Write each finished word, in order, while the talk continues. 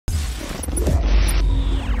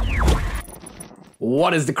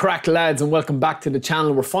What is the crack, lads, and welcome back to the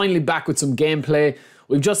channel. We're finally back with some gameplay.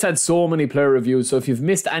 We've just had so many player reviews, so if you've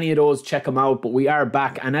missed any of those, check them out. But we are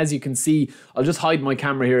back, and as you can see, I'll just hide my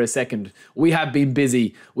camera here a second. We have been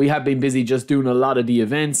busy. We have been busy just doing a lot of the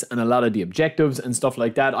events and a lot of the objectives and stuff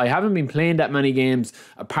like that. I haven't been playing that many games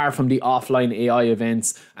apart from the offline AI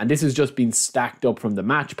events, and this has just been stacked up from the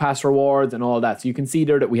match pass rewards and all that. So you can see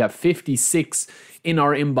there that we have 56 in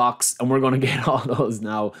our inbox, and we're going to get all those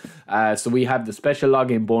now. So we have the special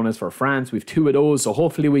login bonus for France. We've 2 of those, so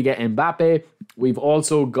hopefully we get Mbappe. We've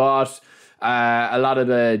also got a lot of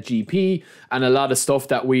the GP and a lot of stuff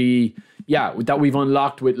that we've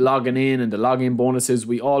unlocked with logging in and the login bonuses.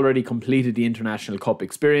 We already completed the International Cup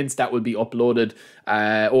experience. That will be uploaded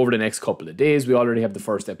over the next couple of days. We already have the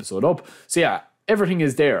first episode up. So yeah, everything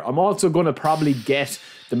is there. I'm also going to probably get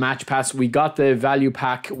the match pass. We got the value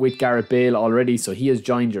pack with Gareth Bale already, so he has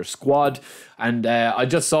joined your squad. And I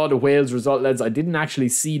just saw the Wales result, lads. I didn't actually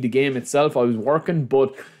see the game itself. I was working,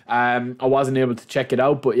 but I wasn't able to check it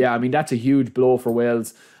out. But yeah, I mean, that's a huge blow for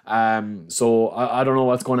Wales. So I don't know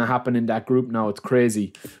what's going to happen in that group now. It's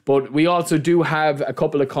crazy. But we also do have a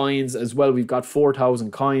couple of coins as well. We've got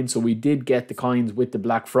 4,000 coins, so we did get the coins with the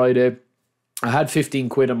Black Friday. I had 15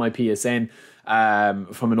 quid on my PSN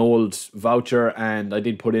from an old voucher, and I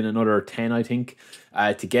did put in another 10, I think,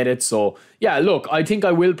 to get it. So yeah, look, I think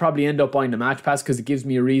I will probably end up buying the match pass because it gives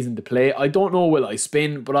me a reason to play. I don't know will I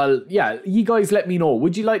spin, but you guys let me know.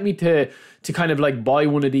 Would you like me to kind of like buy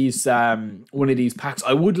one of these packs?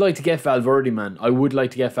 I would like to get Valverde, man. I would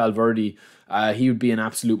like to get Valverde. He would be an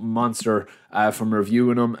absolute monster from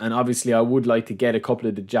reviewing him, and obviously I would like to get a couple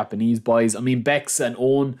of the Japanese boys. I mean, Bex and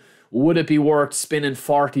Owen. Would it be worth spinning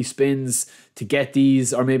 40 spins to get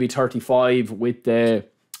these, or maybe 35 with the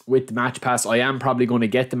match pass? I am probably going to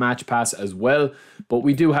get the match pass as well, but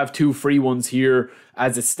we do have 2 free ones here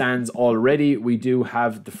as it stands already. We do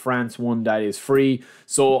have the France one that is free,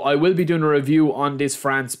 so I will be doing a review on this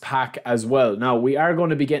France pack as well. Now, we are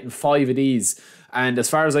going to be getting 5 of these, and as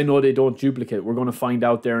far as I know, they don't duplicate. We're going to find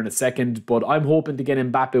out there in a second, but I'm hoping to get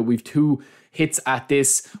Mbappe. We've 2 hits at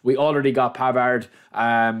this. We already got Pavard.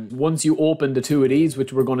 Once you open the 2 of these,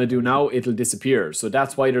 which we're going to do now, it'll disappear. So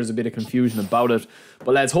that's why there's a bit of confusion about it.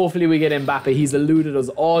 But let's hopefully we get Mbappe. He's eluded us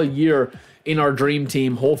all year in our dream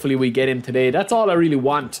team. Hopefully we get him today. That's all I really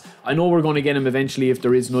want. I know we're going to get him eventually if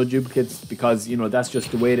there is no duplicates, because, you know, that's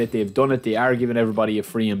just the way that they've done it. They are giving everybody a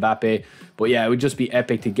free Mbappe. But yeah, it would just be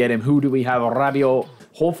epic to get him. Who do we have? Rabiot.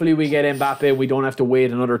 Hopefully we get Mbappe. We don't have to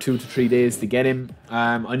wait another 2 to 3 days to get him.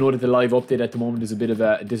 I know that the live update at the moment is a bit of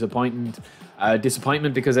a disappointment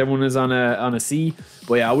because everyone is on a C.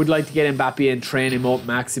 But yeah, I would like to get Mbappe and train him up,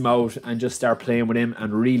 max him out, and just start playing with him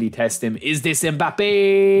and really test him. Is this Mbappe?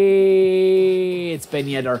 It's Ben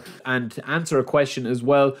Yedder. And to answer a question as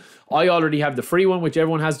well, I already have the free one, which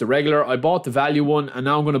everyone has the regular. I bought the value one, and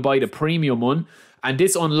now I'm going to buy the premium one. And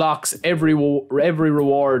this unlocks every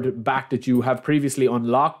reward back that you have previously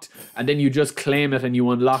unlocked, and then you just claim it and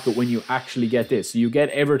you unlock it when you actually get this. So you get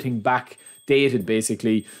everything back dated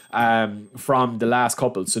basically from the last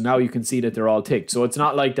couple. So now you can see that they're all ticked. So it's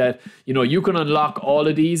not like that, you know, you can unlock all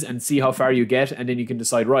of these and see how far you get, and then you can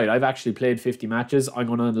decide, right, I've actually played 50 matches. I'm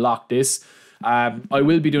going to unlock this. I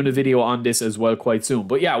will be doing a video on this as well quite soon.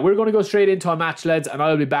 But yeah, we're going to go straight into a match, lads, and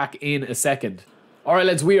I'll be back in a second. Alright,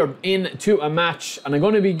 lads, we are into a match, and I'm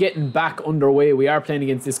going to be getting back underway. We are playing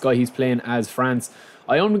against this guy. He's playing as France.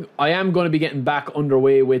 I am going to be getting back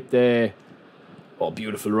underway with the... Oh,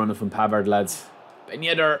 beautiful running from Pavard, lads. Ben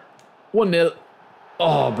Yedder, 1-0.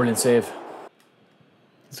 Oh, brilliant save.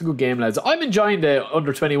 It's a good game, lads. I'm enjoying the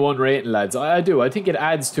under-21 rating, lads. I do. I think it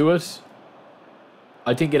adds to it.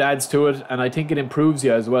 And I think it improves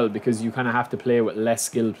you as well, because you kind of have to play with less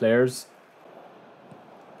skilled players.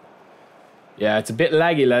 Yeah, it's a bit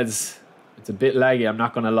laggy, lads. It's a bit laggy, I'm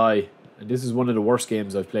not going to lie. And this is one of the worst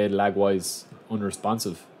games I've played lag-wise,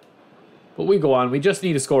 unresponsive. But we go on. We just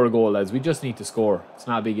need to score a goal, lads. We just need to score. It's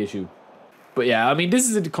not a big issue. But yeah, I mean, this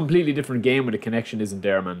is a completely different game where the connection isn't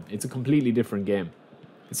there, man. It's a completely different game.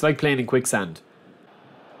 It's like playing in quicksand.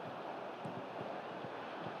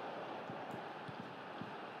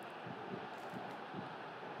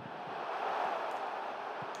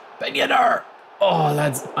 Ben Yedder! Oh,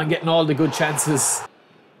 lads, I'm getting all the good chances.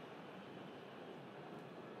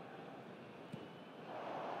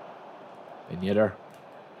 Ben Yedder.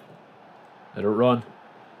 Let it run.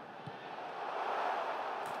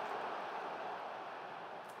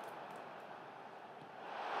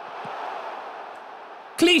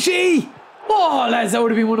 Clichy! Oh, lads, that would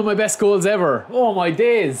have been one of my best goals ever. Oh, my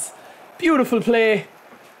days. Beautiful play.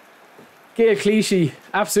 Gael Clichy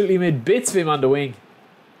absolutely made bits of him on the wing.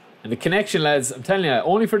 And the connection, lads, I'm telling you,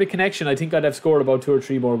 only for the connection, I think I'd have scored about 2 or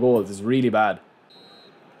 3 more goals. It's really bad.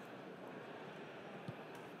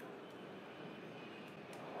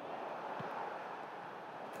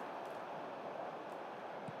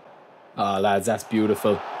 Ah, lads, that's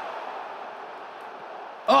beautiful.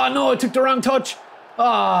 Oh, no, I took the wrong touch.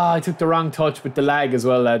 Ah, I took the wrong touch with the lag as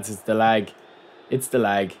well, lads. It's the lag. It's the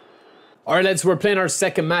lag. Alright, lads, we're playing our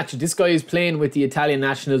second match. This guy is playing with the Italian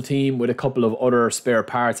national team with a couple of other spare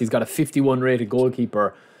parts. He's got a 51 rated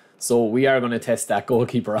goalkeeper. So we are going to test that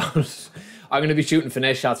goalkeeper out. I'm going to be shooting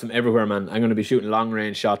finesse shots from everywhere, man. I'm going to be shooting long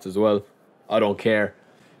range shots as well. I don't care.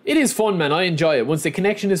 It is fun, man. I enjoy it. Once the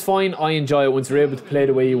connection is fine, I enjoy it. Once you're able to play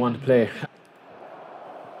the way you want to play.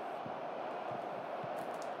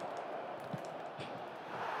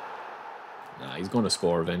 Nah, he's going to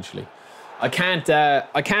score eventually. I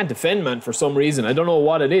can't defend, man, for some reason. I don't know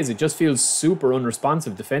what it is. It just feels super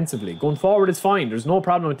unresponsive defensively. Going forward is fine. There's no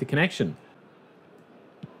problem with the connection.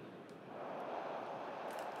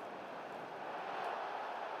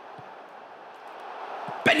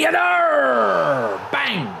 Ben Yedder!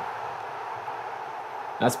 Bang!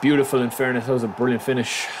 That's beautiful, in fairness. That was a brilliant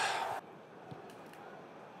finish.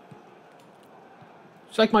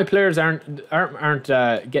 It's like my players aren't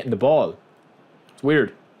getting the ball. It's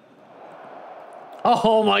weird.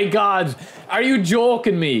 Oh my God! Are you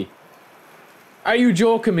joking me? Are you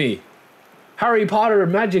joking me? Harry Potter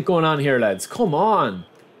magic going on here, lads. Come on.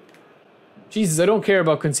 Jesus, I don't care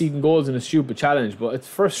about conceding goals in a stupid challenge, but it's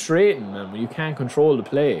frustrating, man, when you can't control the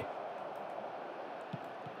play.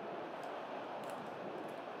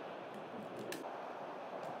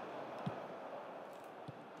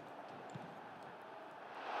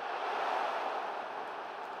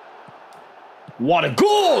 What a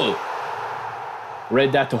goal!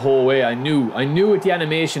 Read that the whole way. I knew with the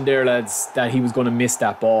animation there, lads, that he was going to miss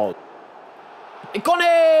that ball.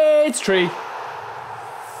 It's 3.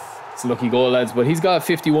 It's a lucky goal, lads, but he's got a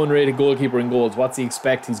 51 rated goalkeeper in goals. What's he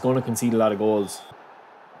expect? He's going to concede a lot of goals.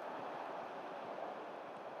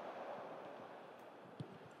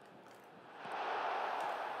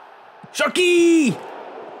 Sharky!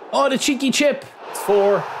 Oh, the cheeky chip. It's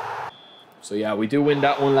 4. So yeah, we do win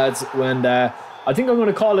that one, lads. And I think I'm going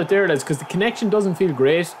to call it there, lads, because the connection doesn't feel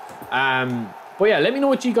great. But yeah, let me know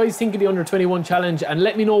what you guys think of the Under 21 challenge, and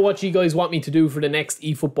let me know what you guys want me to do for the next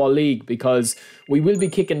eFootball League, because we will be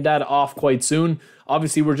kicking that off quite soon.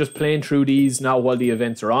 Obviously, we're just playing through these now while the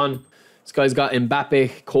events are on. This guy's got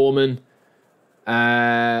Mbappe, Coleman,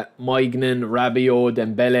 Maignan, Rabiot,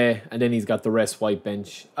 Dembele, and then he's got the rest white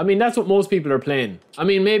bench. I mean, that's what most people are playing. I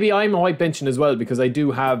mean, maybe I'm a white benching as well, because I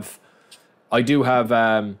do have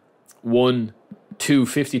 1, 2,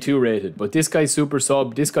 52 rated, but this guy's super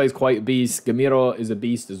sub. This guy's quite a beast. Gamiro is a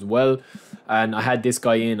beast as well, and I had this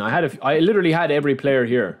guy in. I literally had every player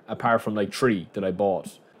here apart from like 3 that I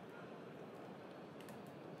bought.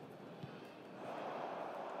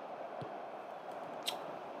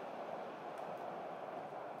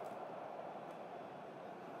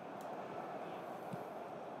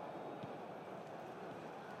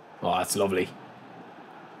 Oh, that's lovely.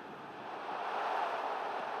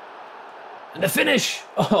 And the finish!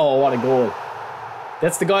 Oh, what a goal.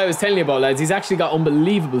 That's the guy I was telling you about, lads. He's actually got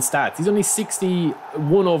unbelievable stats. He's only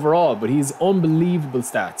 61 overall, but he's unbelievable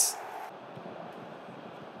stats.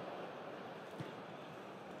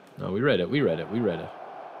 No, we read it.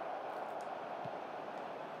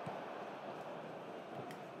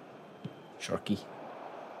 Sharky.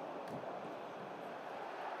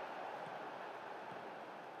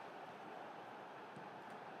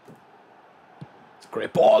 It's a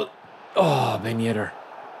great ball. Oh, Ben Yedder.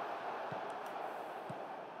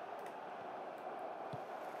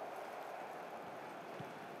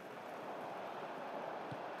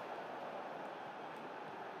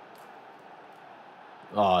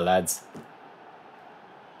 Oh, lads.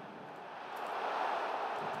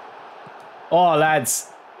 Oh,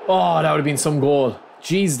 lads. Oh, that would have been some goal.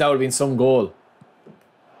 Jeez, that would have been some goal.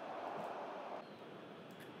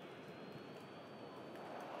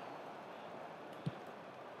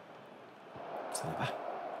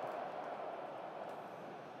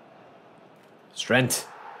 Strength.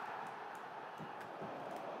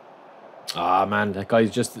 Ah, man, that guy's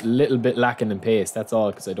just a little bit lacking in pace. That's all,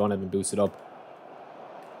 because I don't have him boosted up.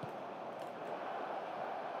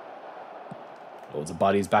 Loads of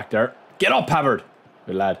bodies back there. Get up, Havard.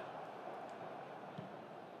 Good lad.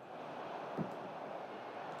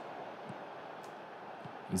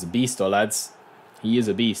 He's a beast, though, lads. He is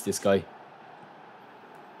a beast, this guy.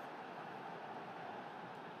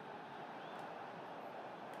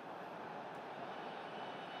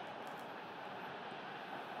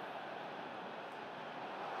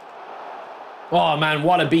 Oh man,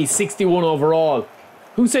 what a beast. 61 overall.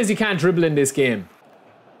 Who says you can't dribble in this game?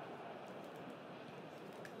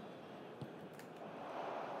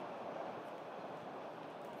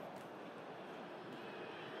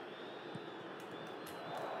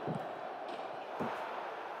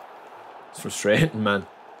 It's frustrating, man.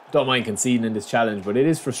 Don't mind conceding in this challenge, but it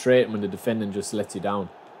is frustrating when the defending just lets you down.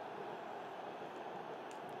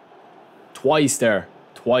 Twice there.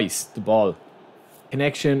 Twice, the ball.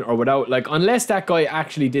 Connection or without, like, unless that guy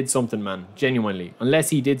actually did something, man. Genuinely. Unless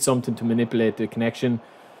he did something to manipulate the connection,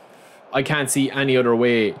 I can't see any other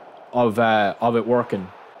way of it working.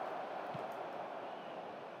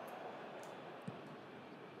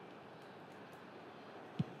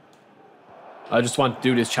 I just want to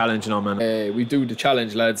do this challenge now, man. Hey, we do the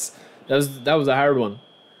challenge, lads. That was a hard one.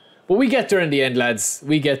 But we get there in the end, lads.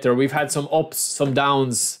 We get there. We've had some ups, some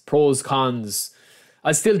downs, pros, cons.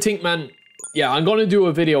 I still think, man, yeah, I'm going to do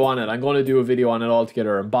a video on it. I'm going to do a video on it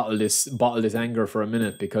altogether and bottle this anger for a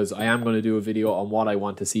minute, because I am going to do a video on what I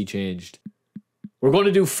want to see changed. We're going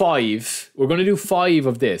to do 5. We're going to do 5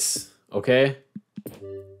 of this, okay?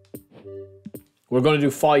 We're going to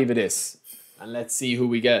do 5 of this. And let's see who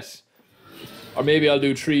we get. Or maybe I'll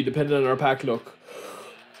do 3, depending on our pack luck.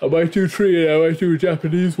 I might do 3 and I might do a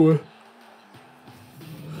Japanese one.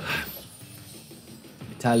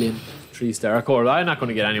 Italian, 3-star. Of course, I'm not going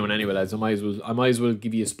to get anyone anyway, lads. I might as well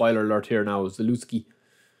give you a spoiler alert here now. Zalewski.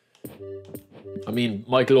 I mean,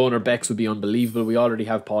 Michael Owen or Bex would be unbelievable. We already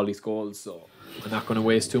have Paulie Scholes, so I'm not going to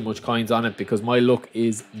waste too much coins on it, because my luck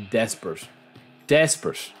is desperate.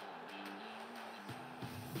 Desperate.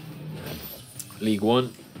 League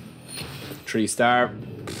 1. 3-star.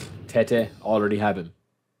 Tete, already have him.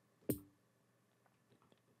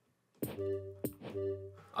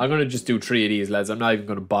 I'm going to just do 3 of these, lads. I'm not even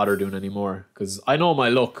going to bother doing any more, because I know my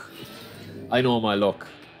luck. I know my luck.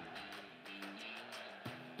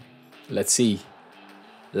 Let's see.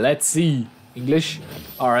 Let's see. English?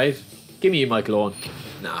 Alright. Give me Michael Owen.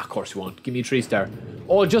 Nah, of course you won't. Give me 3-star.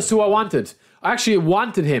 Oh, just who I wanted. I actually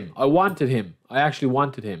wanted him. I actually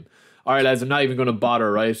wanted him. Alright, lads, I'm not even going to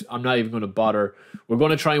bother, right? I'm not even going to bother. We're going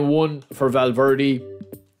to try 1 for Valverde,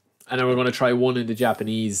 and then we're going to try 1 in the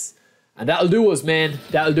Japanese. And that'll do us, man.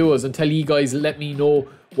 That'll do us. Until you guys let me know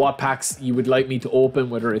what packs you would like me to open,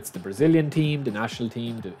 whether it's the Brazilian team, the national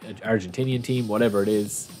team, the Argentinian team, whatever it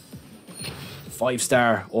is.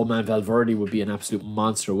 5-star. Oh, man, Valverde would be an absolute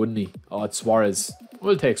monster, wouldn't he? Oh, it's Suarez.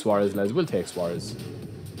 We'll take Suarez, lads. We'll take Suarez.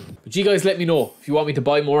 But you guys let me know if you want me to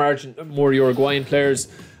buy more Uruguayan players.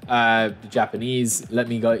 The Japanese, let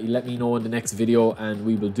me know in the next video, and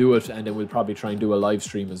we will do it, and then we'll probably try and do a live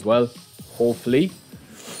stream as well, hopefully.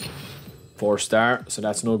 4-star, so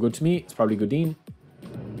that's no good to me. It's probably Godin.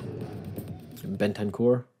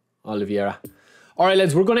 Bentancur. Oliveira. Alright,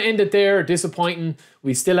 lads, we're going to end it there. Disappointing.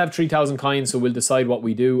 We still have 3,000 coins, so we'll decide what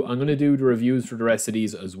we do. I'm going to do the reviews for the rest of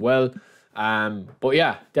these as well. But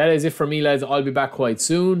yeah, that is it for me, lads. I'll be back quite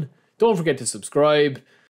soon. Don't forget to subscribe.